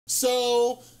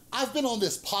So I've been on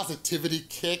this positivity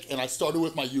kick, and I started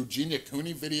with my Eugenia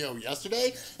Cooney video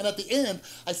yesterday, and at the end,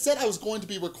 I said I was going to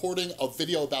be recording a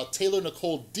video about Taylor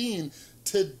Nicole Dean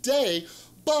today,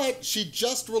 but she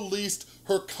just released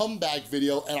her comeback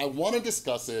video, and I want to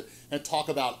discuss it and talk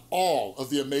about all of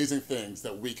the amazing things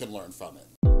that we can learn from it.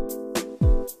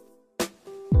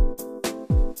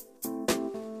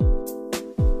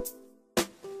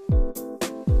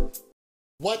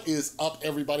 What is up,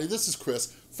 everybody? This is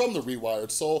Chris from the Rewired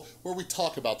Soul, where we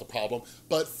talk about the problem,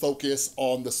 but focus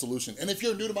on the solution. And if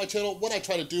you're new to my channel, what I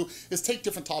try to do is take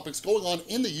different topics going on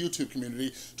in the YouTube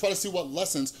community, try to see what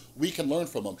lessons we can learn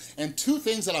from them. And two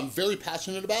things that I'm very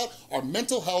passionate about are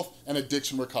mental health and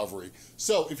addiction recovery.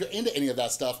 So if you're into any of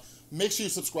that stuff, make sure you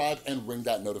subscribe and ring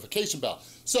that notification bell.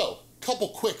 So, couple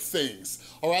quick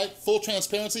things, all right? Full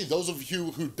transparency, those of you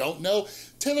who don't know,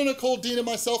 Taylor Nicole Dean and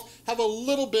myself have a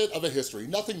little bit of a history,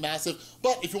 nothing massive,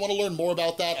 but if you wanna learn more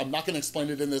about that, I'm not gonna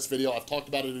explain it in this video, I've talked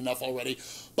about it enough already,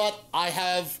 but I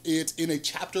have it in a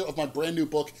chapter of my brand new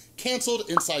book, Canceled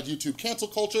Inside YouTube Cancel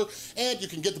Culture, and you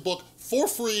can get the book for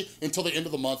free until the end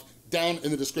of the month. Down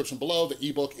in the description below, the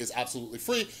ebook is absolutely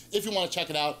free if you want to check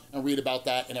it out and read about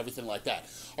that and everything like that.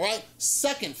 All right,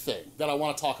 second thing that I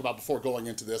want to talk about before going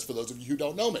into this, for those of you who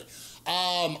don't know me,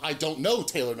 I don't know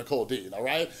Taylor Nicole Dean, all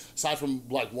right? Aside from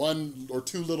like one or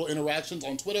two little interactions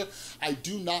on Twitter, I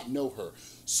do not know her.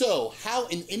 So how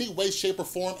in any way, shape, or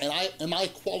form am I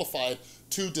qualified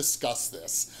to discuss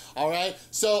this, all right?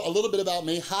 So a little bit about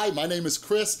me. Hi, my name is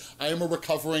Chris. I am a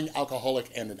recovering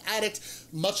alcoholic and an addict.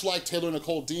 Much like Taylor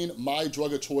Nicole Dean, my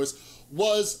drug of choice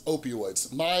was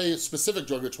opioids. My specific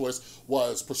drug of choice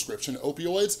was prescription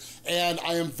opioids, and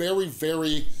I am very,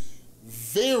 very,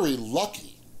 very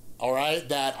lucky, all right,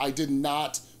 that I did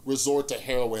not resort to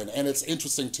heroin. And it's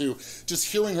interesting too,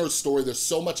 just hearing her story, there's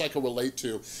so much I can relate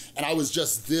to, and I was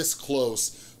just this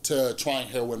close to trying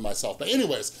heroin myself. But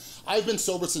anyways, I've been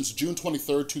sober since June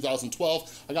 23rd,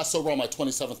 2012. I got sober on my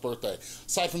 27th birthday.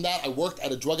 Aside from that, I worked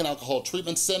at a drug and alcohol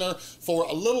treatment center for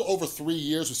a little over 3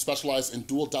 years. We specialized in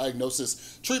dual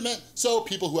diagnosis treatment, so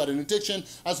people who had an addiction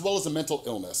as well as a mental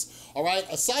illness. All right,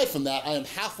 aside from that, I am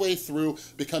halfway through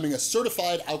becoming a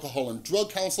certified alcohol and drug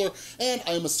counselor, and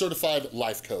I am a certified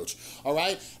life coach, all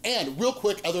right? And real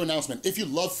quick, other announcement, if you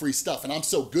love free stuff and I'm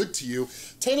so good to you,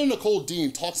 Taylor Nicole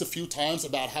Dean talks a few times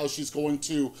about how she's going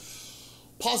to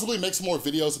possibly make some more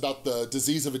videos about the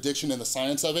disease of addiction and the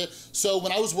science of it. So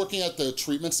when I was working at the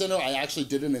treatment center, I actually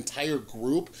did an entire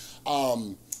group,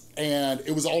 and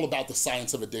it was all about the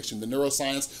science of addiction, the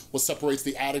neuroscience, what separates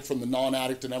the addict from the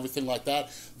non-addict and everything like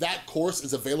that. That course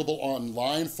is available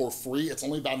online for free. It's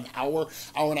only about an hour,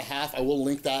 hour and a half. I will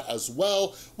link that as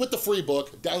well with the free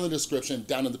book down in the description,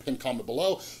 down in the pinned comment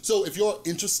below. So if you're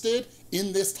interested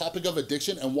in this topic of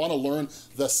addiction and want to learn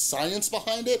the science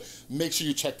behind it, make sure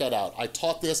you check that out. I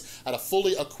taught this at a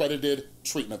fully accredited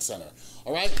treatment center,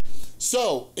 all right?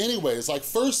 So anyways, like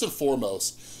first and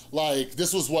foremost, like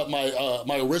this was what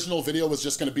my original video was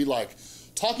just gonna be like,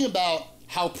 talking about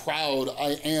how proud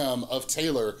I am of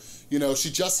Taylor. You know,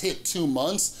 she just hit 2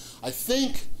 months, I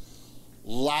think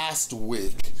last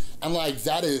week. And like,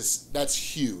 that's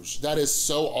huge. That is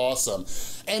so awesome.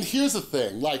 And here's the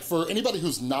thing, like for anybody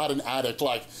who's not an addict,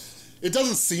 like it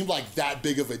doesn't seem like that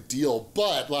big of a deal,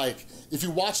 but like if you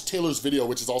watch Taylor's video,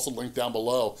 which is also linked down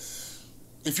below,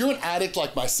 if you're an addict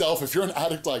like myself, if you're an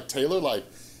addict like Taylor, like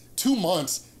 2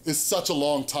 months is such a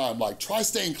long time. Like try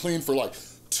staying clean for like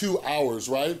 2 hours,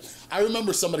 right? I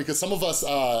remember somebody, because some of us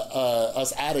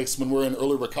us addicts, when we're in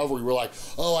early recovery, we're like,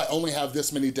 oh, I only have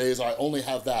this many days, or I only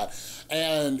have that.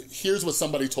 And here's what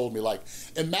somebody told me, like,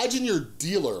 imagine your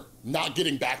dealer not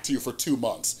getting back to you for 2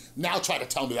 months. Now try to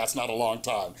tell me that's not a long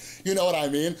time. You know what I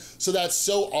mean? So that's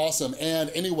so awesome. And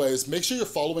anyways, make sure you're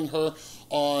following her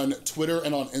on Twitter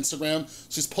and on Instagram.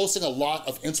 She's posting a lot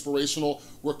of inspirational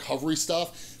recovery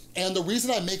stuff. And the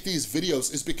reason I make these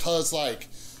videos is because like,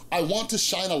 I want to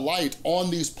shine a light on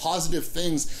these positive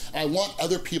things. I want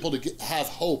other people to have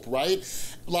hope, right?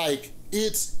 Like,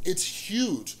 it's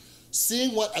huge.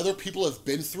 Seeing what other people have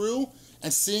been through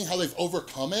and seeing how they've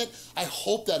overcome it, I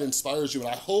hope that inspires you, and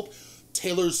I hope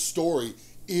Taylor's story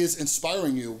is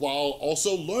inspiring you while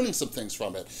also learning some things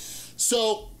from it.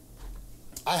 So,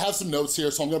 I have some notes here,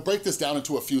 so I'm gonna break this down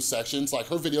into a few sections. Like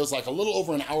her video is like a little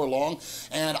over an hour long,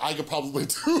 and I could probably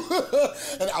do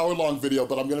an hour-long video,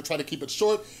 but I'm gonna try to keep it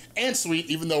short and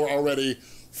sweet, even though we're already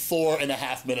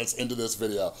 4.5 minutes into this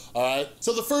video, all right?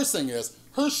 So the first thing is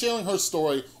her sharing her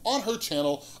story on her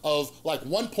channel of like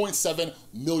 1.7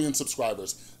 million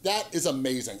subscribers. That is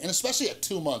amazing, and especially at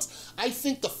 2 months. I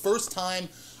think the first time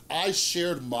I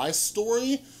shared my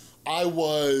story, I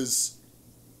was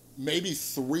maybe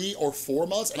 3 or 4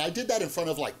 months, and I did that in front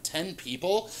of like 10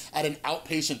 people at an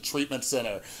outpatient treatment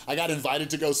center. I got invited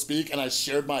to go speak and I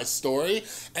shared my story,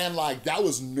 and like that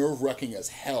was nerve-wracking as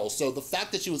hell. So the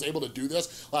fact that she was able to do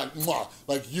this, like, mwah,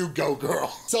 like you go girl.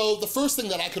 So the first thing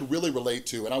that I could really relate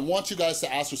to, and I want you guys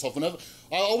to ask yourself, whenever,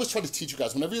 I always try to teach you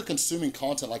guys, whenever you're consuming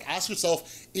content, like ask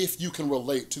yourself if you can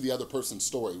relate to the other person's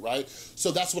story, right?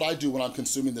 So that's what I do when I'm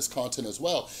consuming this content as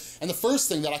well. And the first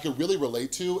thing that I could really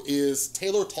relate to is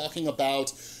Taylor talking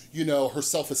about, you know, her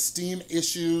self-esteem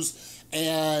issues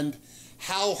and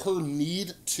how her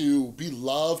need to be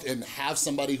loved and have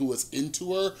somebody who is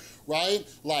into her, right?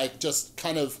 Like just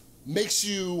kind of makes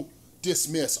you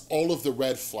dismiss all of the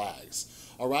red flags.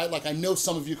 All right, like I know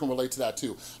some of you can relate to that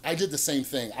too. I did the same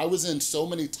thing. I was in so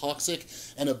many toxic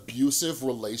and abusive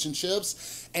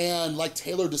relationships, and like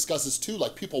Taylor discusses too,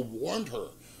 like people warned her,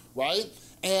 right?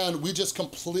 And we just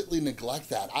completely neglect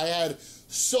that. I had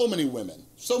so many women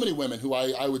who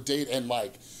I would date, and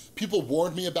like people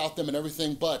warned me about them and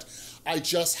everything, but I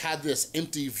just had this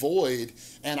empty void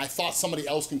and I thought somebody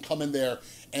else can come in there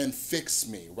and fix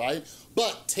me, right?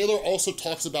 But Taylor also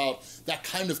talks about that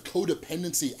kind of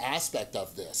codependency aspect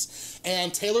of this.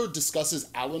 And Taylor discusses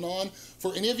Al-Anon.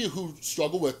 For any of you who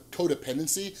struggle with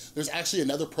codependency, there's actually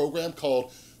another program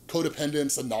called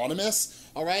Codependence Anonymous,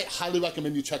 all right? Highly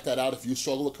recommend you check that out if you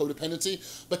struggle with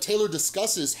codependency. But Taylor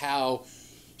discusses how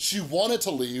she wanted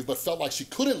to leave but felt like she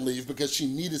couldn't leave because she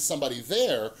needed somebody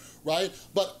there, right?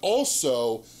 But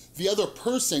also, the other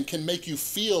person can make you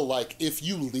feel like if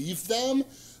you leave them,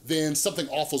 then something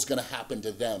awful is gonna happen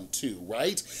to them too,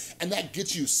 right? And that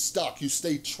gets you stuck, you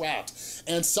stay trapped.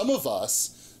 And some of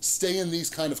us stay in these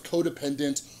kind of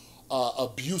codependent,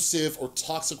 abusive or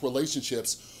toxic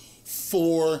relationships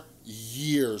for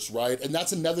years, right? And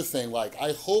that's another thing, like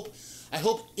I hope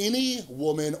any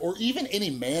woman or even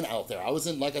any man out there,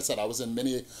 like I said, I was in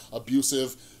many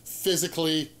abusive,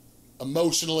 physically,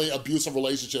 emotionally abusive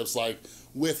relationships, like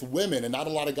with women, and not a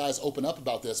lot of guys open up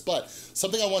about this, but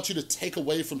something I want you to take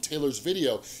away from Taylor's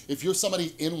video, if you're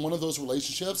somebody in one of those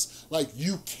relationships, like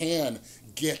you can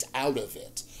get out of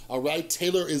it, all right?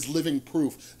 Taylor is living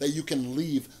proof that you can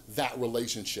leave that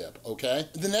relationship, okay?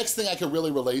 The next thing I can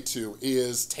really relate to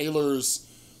is Taylor's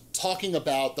talking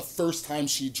about the first time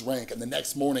she drank, and the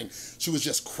next morning she was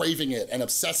just craving it and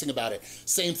obsessing about it.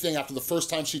 Same thing after the first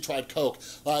time she tried Coke.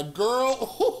 Like,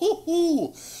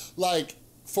 girl, like,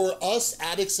 for us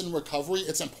addicts in recovery,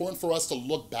 it's important for us to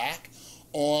look back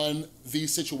on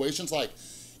these situations like,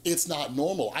 it's not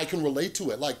normal. I can relate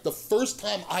to it. Like, the first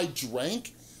time I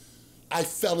drank, I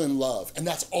fell in love, and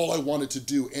that's all I wanted to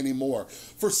do anymore.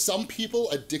 For some people,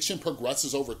 addiction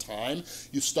progresses over time.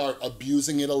 You start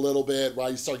abusing it a little bit,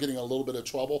 right? You start getting a little bit of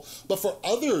trouble. But for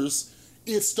others,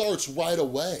 it starts right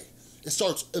away. It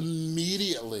starts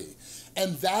immediately.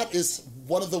 And that is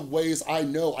one of the ways I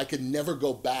know I could never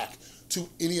go back to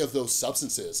any of those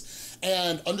substances.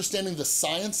 And understanding the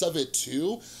science of it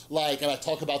too, like, and I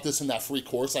talk about this in that free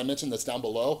course I mentioned that's down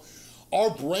below, our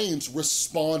brains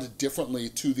respond differently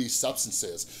to these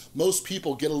substances. Most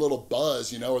people get a little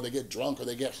buzz, you know, or they get drunk or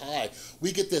they get high.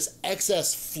 We get this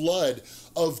excess flood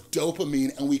of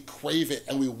dopamine and we crave it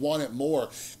and we want it more,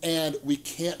 and we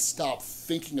can't stop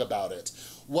thinking about it.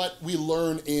 What we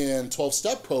learn in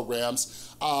 12-step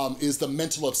programs is the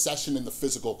mental obsession and the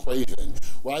physical craving,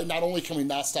 right? Not only can we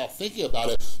not stop thinking about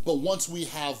it, but once we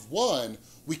have one,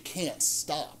 we can't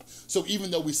stop. So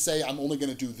even though we say, I'm only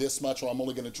gonna do this much or I'm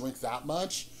only gonna drink that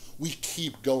much, we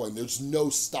keep going. There's no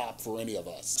stop for any of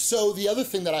us. So the other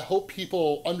thing that I hope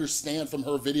people understand from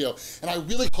her video, and I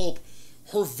really hope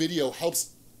her video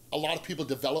helps a lot of people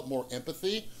develop more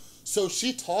empathy. So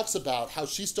she talks about how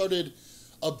she started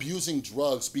abusing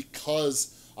drugs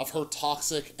because of her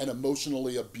toxic and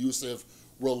emotionally abusive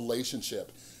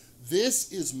relationship.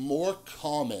 This is more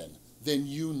common than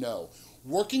you know.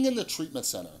 Working in the treatment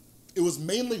center, it was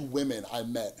mainly women I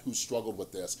met who struggled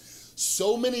with this.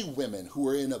 So many women who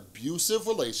were in abusive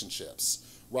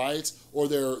relationships, right? Or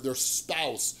their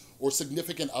spouse or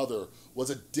significant other was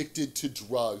addicted to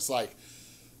drugs. Like,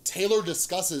 Taylor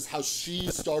discusses how she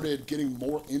started getting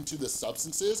more into the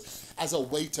substances as a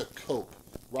way to cope,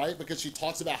 right? Because she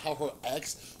talks about how her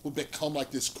ex would become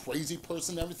like this crazy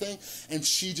person and everything, and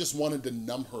she just wanted to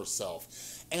numb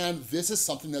herself. And this is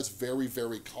something that's very,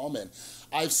 very common.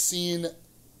 I've seen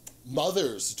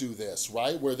mothers do this,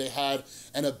 right? Where they had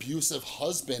an abusive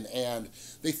husband and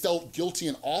they felt guilty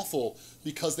and awful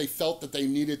because they felt that they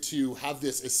needed to have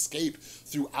this escape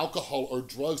through alcohol or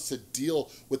drugs to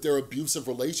deal with their abusive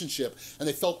relationship. And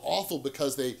they felt awful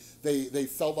because they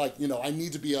felt like, you know, I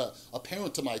need to be a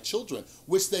parent to my children,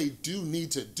 which they do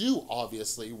need to do,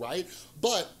 obviously, right?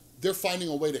 But they're finding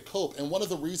a way to cope. And one of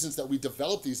the reasons that we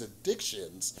develop these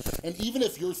addictions, and even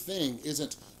if your thing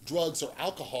isn't drugs or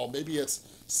alcohol, maybe it's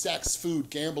sex, food,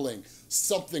 gambling,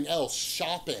 something else,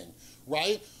 shopping,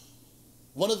 right?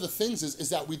 One of the things is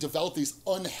that we develop these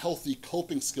unhealthy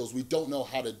coping skills. We don't know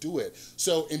how to do it.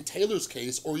 So in Taylor's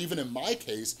case, or even in my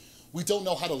case, we don't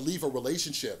know how to leave a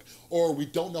relationship, or we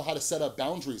don't know how to set up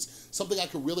boundaries. Something I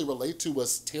could really relate to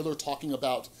was Taylor talking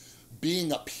about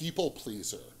being a people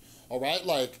pleaser, all right?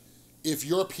 Like, if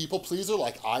you're a people pleaser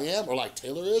like I am, or like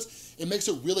Taylor is, it makes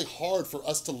it really hard for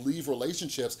us to leave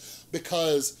relationships,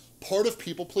 because part of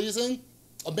people pleasing,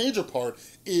 a major part,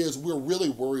 is we're really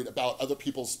worried about other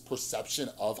people's perception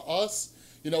of us.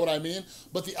 You know what I mean?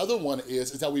 But the other one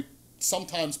is that we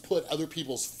sometimes put other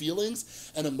people's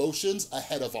feelings and emotions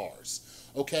ahead of ours,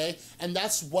 okay? And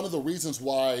that's one of the reasons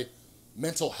why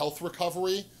mental health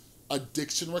recovery,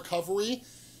 addiction recovery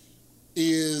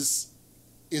is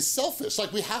selfish.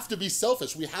 Like, we have to be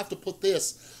selfish. We have to put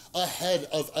this ahead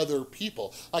of other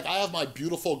people. Like, I have my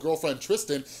beautiful girlfriend,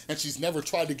 Tristan, and she's never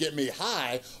tried to get me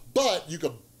high, but you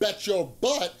could bet your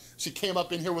butt she came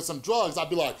up in here with some drugs, I'd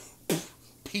be like,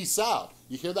 peace out.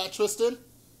 You hear that, Tristan?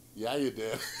 Yeah, you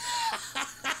did.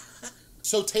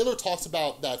 So Taylor talks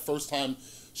about that first time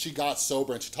she got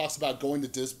sober, and she talks about going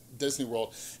to Disney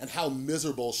World and how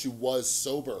miserable she was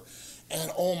sober.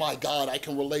 And oh my God, I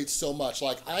can relate so much.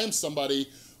 Like, I am somebody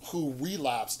who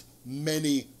relapsed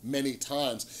many, many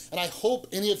times. And I hope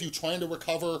any of you trying to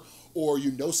recover, or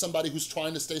you know somebody who's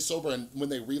trying to stay sober and when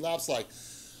they relapse, like,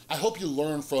 I hope you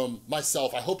learn from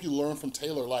myself. I hope you learn from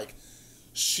Taylor. Like,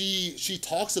 she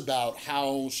talks about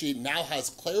how she now has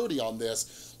clarity on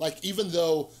this. Like, even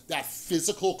though that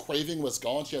physical craving was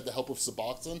gone, she had the help of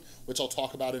Suboxone, which I'll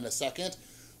talk about in a second,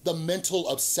 the mental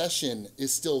obsession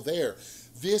is still there.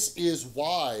 This is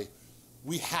why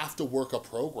we have to work a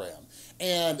program.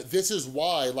 And this is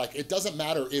why, like, it doesn't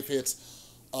matter if it's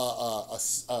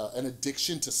an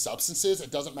addiction to substances.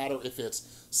 It doesn't matter if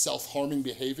it's self-harming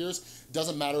behaviors. It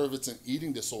doesn't matter if it's an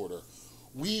eating disorder.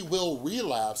 We will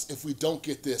relapse if we don't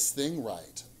get this thing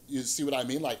right. You see what I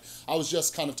mean? Like, I was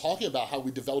just kind of talking about how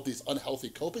we develop these unhealthy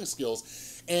coping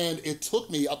skills, and it took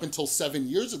me up until 7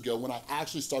 years ago when I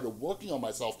actually started working on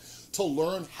myself to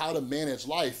learn how to manage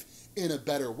life in a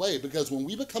better way. Because when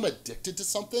we become addicted to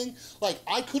something, like,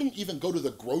 I couldn't even go to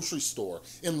the grocery store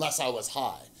unless I was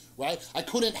high, right? I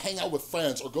couldn't hang out with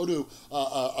friends or go to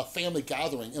a family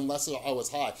gathering unless I was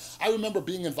high. I remember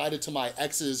being invited to my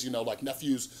ex's, like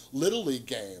nephew's Little League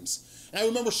games. And I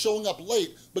remember showing up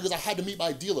late because I had to meet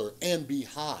my dealer and be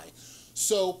high.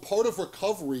 So part of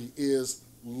recovery is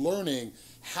learning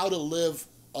how to live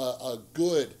a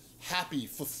good, happy,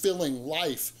 fulfilling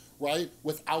life, right,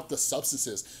 without the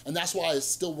substances. And that's why I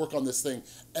still work on this thing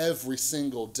every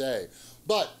single day.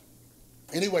 But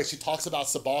anyway, she talks about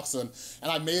Suboxone,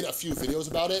 and I made a few videos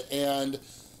about it, and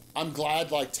I'm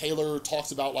glad, like, Taylor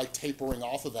talks about, like, tapering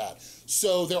off of that.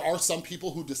 So there are some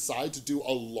people who decide to do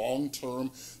a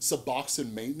long-term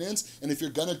Suboxone maintenance, and if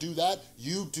you're gonna do that,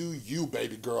 you do you,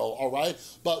 baby girl, all right?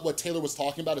 But what Taylor was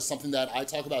talking about is something that I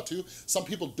talk about too. Some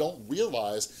people don't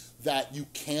realize that you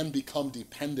can become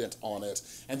dependent on it,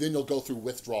 and then you'll go through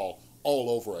withdrawal all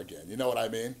over again, you know what I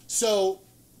mean? So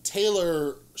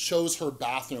Taylor shows her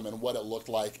bathroom and what it looked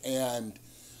like, and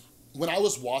when I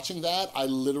was watching that,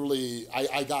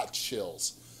 I got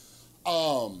chills.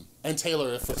 And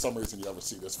Taylor, if for some reason you ever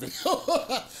see this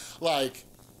video, like,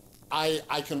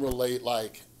 I can relate.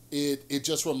 Like, it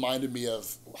just reminded me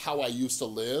of how I used to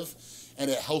live,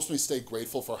 and it helps me stay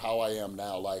grateful for how I am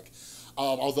now. Like,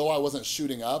 although I wasn't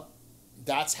shooting up,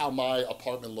 that's how my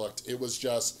apartment looked. It was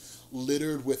just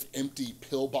littered with empty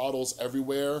pill bottles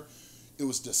everywhere. It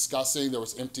was disgusting. There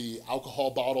was empty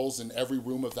alcohol bottles in every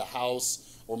room of the house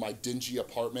or my dingy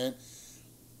apartment.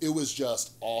 It was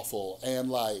just awful. And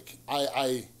like,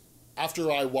 after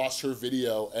I watched her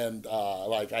video and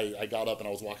I got up and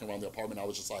I was walking around the apartment, I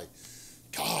was just like,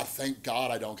 God, thank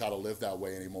God I don't gotta live that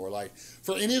way anymore. Like,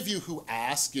 for any of you who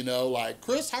ask, like,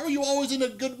 Chris, how are you always in a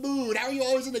good mood? How are you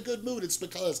always in a good mood? It's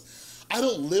because I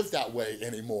don't live that way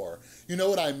anymore. You know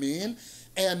what I mean?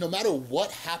 And no matter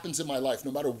what happens in my life,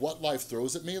 no matter what life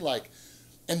throws at me, like,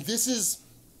 and this is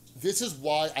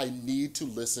why I need to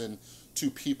listen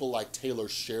to people like Taylor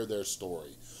share their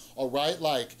story, all right?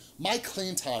 Like, my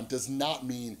clean time does not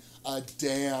mean a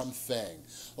damn thing.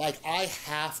 Like, I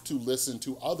have to listen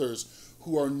to others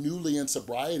who are newly in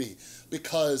sobriety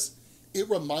because it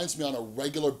reminds me on a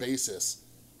regular basis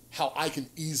how I can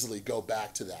easily go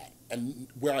back to that and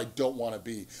where I don't want to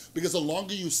be. Because the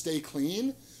longer you stay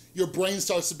clean, your brain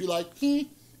starts to be like,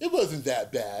 it wasn't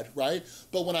that bad, right?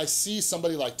 But when I see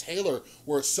somebody like Taylor,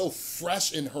 where it's so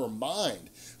fresh in her mind,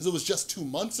 because it was just 2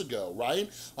 months ago, right?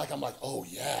 Like, I'm like, oh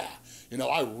yeah, you know,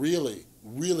 I really,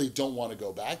 really don't want to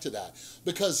go back to that.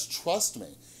 Because trust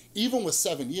me, even with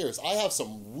 7 years, I have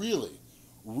some really,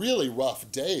 really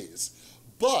rough days.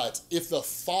 But if the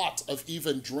thought of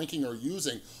even drinking or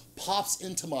using pops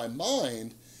into my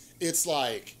mind, it's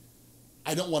like,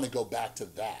 I don't want to go back to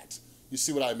that. You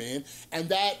see what I mean? And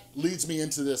that leads me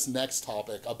into this next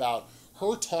topic about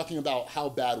her talking about how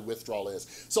bad withdrawal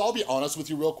is. So I'll be honest with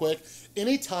you real quick.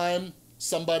 Anytime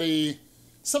somebody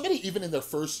even in their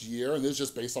first year, and this is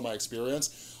just based on my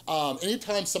experience,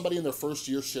 anytime somebody in their first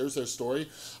year shares their story,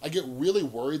 I get really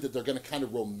worried that they're gonna kind of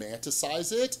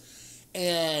romanticize it.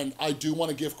 And I do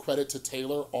wanna give credit to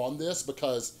Taylor on this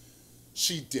because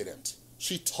she didn't.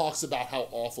 She talks about how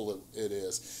awful it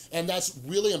is. And that's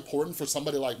really important for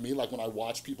somebody like me, like when I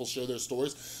watch people share their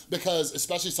stories, because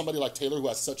especially somebody like Taylor who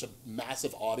has such a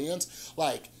massive audience,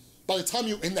 like by the time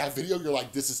you're in that video, you're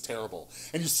like, this is terrible.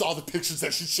 And you saw the pictures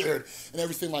that she shared and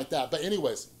everything like that. But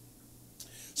anyways,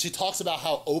 she talks about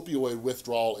how opioid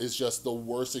withdrawal is just the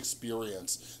worst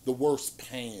experience, the worst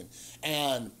pain.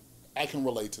 And I can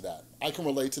relate to that. I can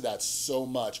relate to that so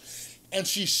much. And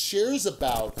she shares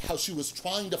about how she was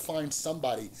trying to find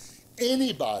somebody,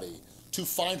 anybody, to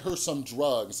find her some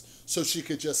drugs so she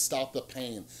could just stop the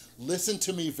pain. Listen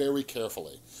to me very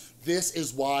carefully. This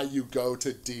is why you go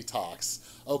to detox,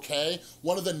 okay?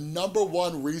 One of the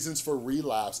 #1 reasons for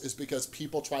relapse is because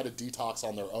people try to detox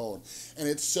on their own. And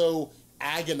it's so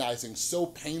agonizing, so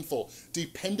painful.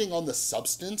 Depending on the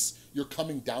substance you're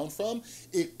coming down from,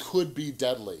 it could be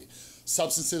deadly.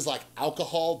 Substances like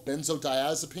alcohol,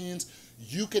 benzodiazepines,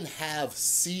 you can have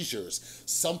seizures.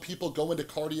 Some people go into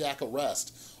cardiac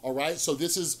arrest, all right? So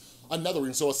this is another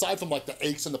reason. So aside from like the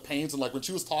aches and the pains, and like when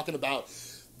she was talking about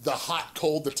the hot,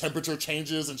 cold, the temperature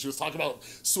changes, and she was talking about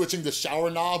switching the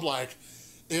shower knob, like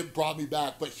it brought me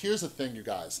back. But here's the thing, you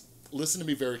guys, listen to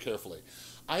me very carefully.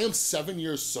 I am 7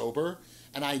 years sober,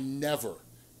 and I never,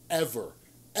 ever,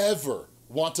 ever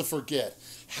want to forget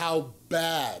how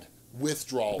bad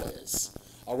withdrawal is,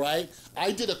 all right?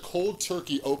 I did a cold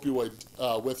turkey opioid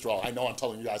withdrawal. I know I'm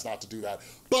telling you guys not to do that,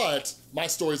 but my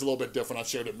story's a little bit different. I've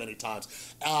shared it many times.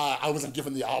 I wasn't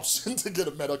given the option to get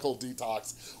a medical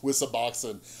detox with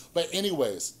Suboxone. But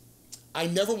anyways, I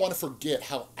never want to forget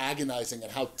how agonizing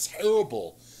and how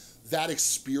terrible that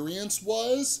experience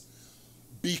was,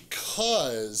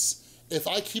 because if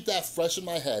I keep that fresh in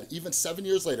my head, even 7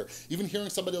 years later, even hearing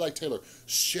somebody like Taylor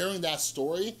sharing that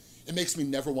story, it makes me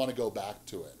never want to go back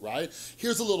to it, right?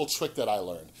 Here's a little trick that I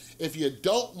learned. If you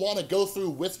don't want to go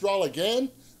through withdrawal again,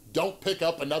 don't pick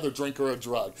up another drink or a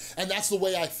drug. And that's the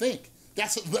way I think.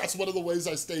 That's one of the ways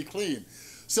I stay clean.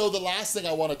 So the last thing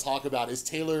I want to talk about is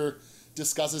Taylor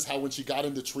discusses how when she got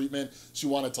into treatment, she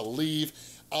wanted to leave.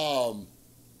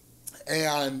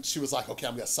 And she was like, okay,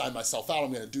 I'm gonna sign myself out,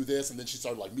 I'm gonna do this. And then she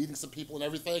started like meeting some people and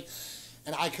everything.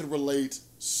 And I could relate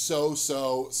so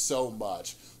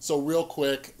much. So real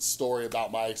quick story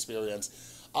about my experience.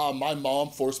 My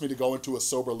mom forced me to go into a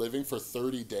sober living for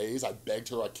 30 days. I begged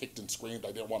her, I kicked and screamed.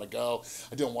 I didn't want to go.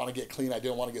 I didn't want to get clean. I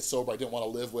didn't want to get sober. I didn't want to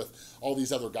live with all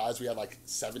these other guys. We had like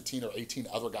 17 or 18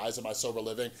 other guys in my sober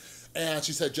living. And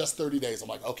she said, just 30 days. I'm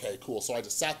like, okay, cool. So I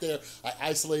just sat there, I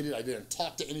isolated, I didn't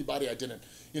talk to anybody, I didn't,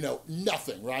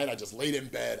 nothing, right? I just laid in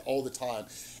bed all the time.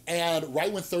 And right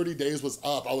when 30 days was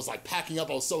up, I was like packing up,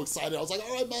 I was so excited. I was like,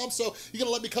 all right, Mom, so you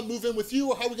gonna let me come move in with you,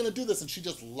 or how are we gonna do this? And she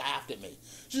just laughed at me.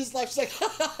 She just laughed, she's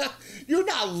like, you're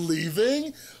not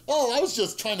leaving. Oh, I was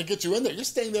just trying to get you in there. You're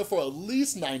staying there for at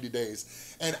least 90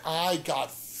 days. And I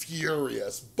got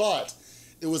furious, but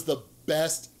it was the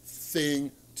best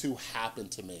thing to happen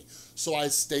to me. So I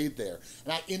stayed there,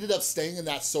 and I ended up staying in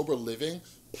that sober living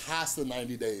past the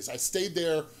 90 days. I stayed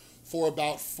there for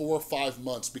about 4 or 5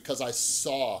 months because I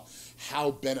saw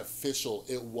how beneficial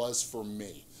it was for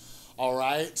me. All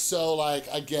right, so like,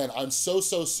 again, I'm so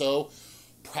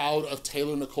proud of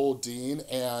Taylor Nicole Dean,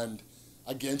 and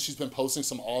again, she's been posting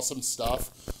some awesome stuff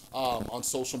on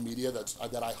social media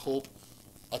that I hope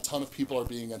a ton of people are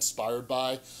being inspired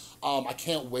by. I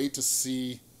can't wait to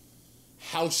see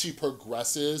how she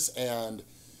progresses and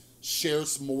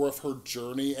shares more of her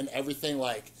journey and everything.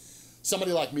 Like,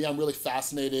 somebody like me, I'm really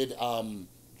fascinated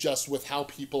just with how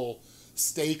people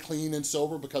stay clean and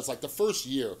sober, because like the first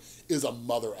year is a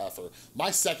mother effer. My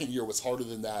second year was harder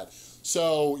than that.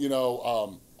 So,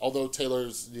 although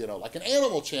Taylor's, like an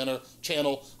animal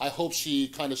channel, I hope she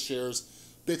kind of shares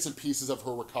bits and pieces of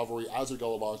her recovery as we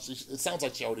go along. It sounds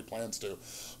like she already plans to.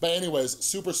 But anyways,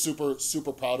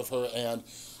 super proud of her. And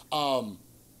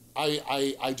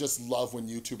I just love when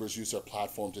YouTubers use their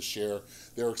platform to share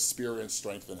their experience,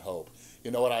 strength, and hope.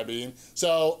 You know what I mean?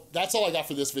 So that's all I got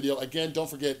for this video. Again, don't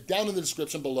forget, down in the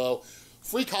description below,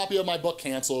 free copy of my book,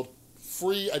 Canceled,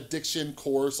 free addiction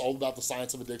course, all about the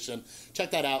science of addiction.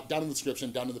 Check that out down in the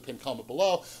description, down in the pinned comment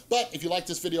below. But if you like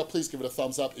this video, please give it a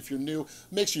thumbs up. If you're new,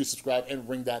 make sure you subscribe and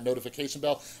ring that notification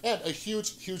bell. And a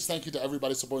huge, huge thank you to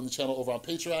everybody supporting the channel over on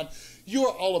Patreon. You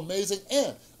are all amazing.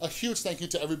 And a huge thank you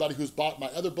to everybody who's bought my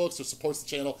other books or supports the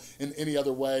channel in any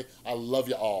other way. I love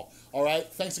you all. All right,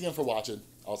 thanks again for watching.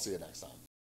 I'll see you next time.